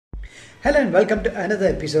Hello and welcome to another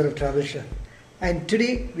episode of Travel Show. And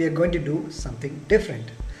today we are going to do something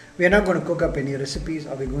different. We are not going to cook up any recipes,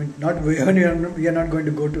 or we are not going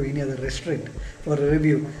to go to any other restaurant for a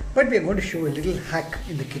review. But we are going to show a little hack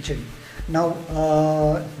in the kitchen. Now,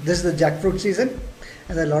 this is the jackfruit season,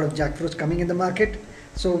 and there are a lot of jackfruits coming in the market.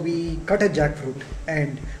 So we cut a jackfruit,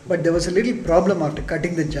 but there was a little problem after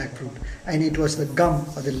cutting the jackfruit, and it was the gum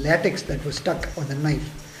or the latex that was stuck on the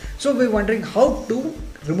knife. So we're wondering how to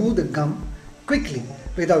remove the gum quickly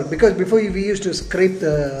because before we used to scrape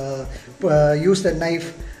use the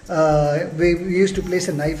knife. We used to place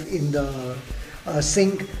a knife in the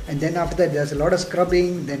sink, and then after that there's a lot of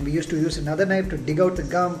scrubbing. Then we used to use another knife to dig out the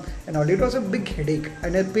gum, and all. It was a big headache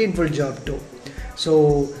and a painful job too.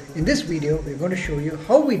 So in this video we're going to show you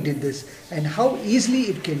how we did this and how easily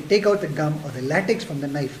it can take out the gum or the latex from the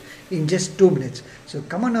knife in just 2 minutes. So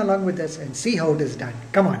come on along with us and see how it is done.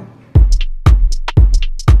 Come on.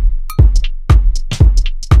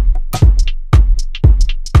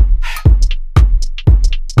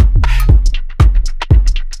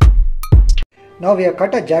 Now we have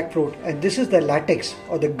cut a jackfruit, and this is the latex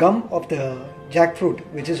or the gum of the jackfruit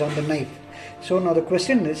which is on the knife. So now the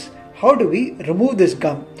question is, how do we remove this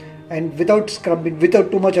gum and without scrubbing, without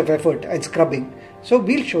too much of effort and scrubbing? So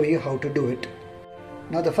we'll show you how to do it.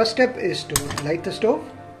 Now the first step is to light the stove,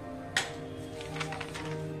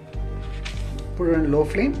 put it on low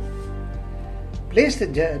flame, place the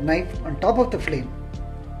knife on top of the flame.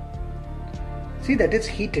 See that it's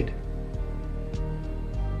heated.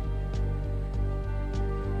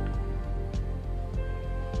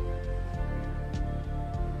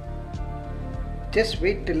 Just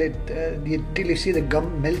wait till you see the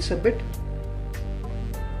gum melts a bit.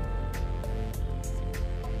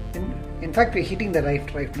 In fact, we're heating the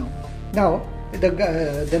knife right now. Now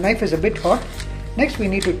the knife is a bit hot. Next, we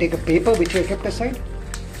need to take a paper which we have kept aside.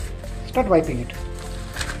 Start wiping it.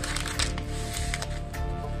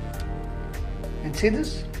 And see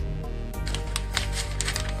this?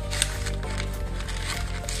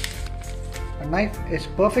 A knife is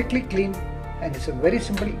perfectly clean, and it's a very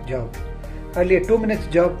simple job. Earlier 2 minutes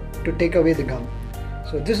job to take away the gum.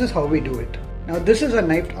 So this is how we do it. Now this is a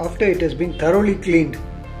knife after it has been thoroughly cleaned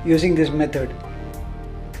using this method.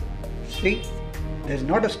 See, there's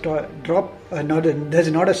not a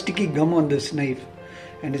there's not a sticky gum on this knife,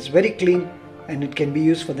 and it's very clean and it can be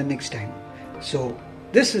used for the next time. So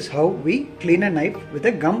this is how we clean a knife with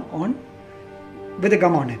a gum on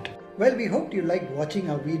it. Well, we hope you liked watching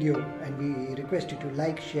our video, and we request you to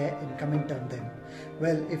like, share and comment on them.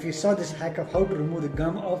 Well, if you saw this hack of how to remove the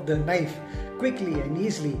gum off the knife quickly and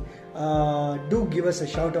easily, do give us a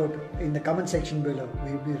shout out in the comment section below.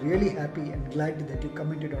 We'll be really happy and glad that you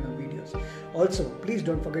commented on our videos. Also, please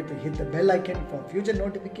don't forget to hit the bell icon for future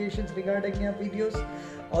notifications regarding our videos.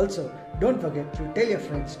 Also, don't forget to tell your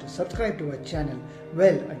friends to subscribe to our channel.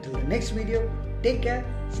 Well, until the next video, take care,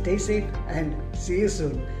 stay safe and see you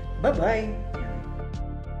soon. Bye-bye.